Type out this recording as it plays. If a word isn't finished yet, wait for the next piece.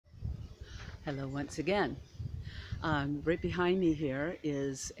Hello once again. Right behind me here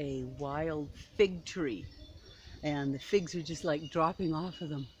is a wild fig tree, and the figs are just like dropping off of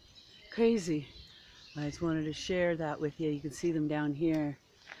them. Crazy. I just wanted to share that with you. You can see them down here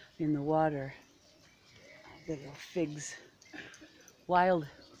in the water. The little figs. Wild,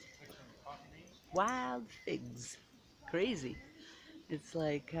 wild figs. Crazy. It's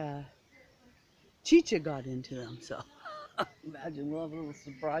like Chicha got into them, so imagine we'll have little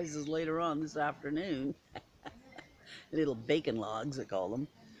surprises later on this afternoon. Little bacon logs, I call them.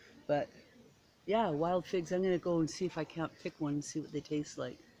 But yeah, wild figs. I'm gonna go and see if I can't pick one and see what they taste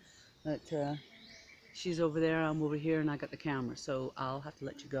like. But she's over there, I'm over here, and I got the camera, so I'll have to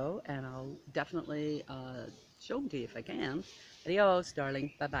let you go, and I'll definitely show them to you if I can. Adios,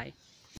 darling. Bye bye.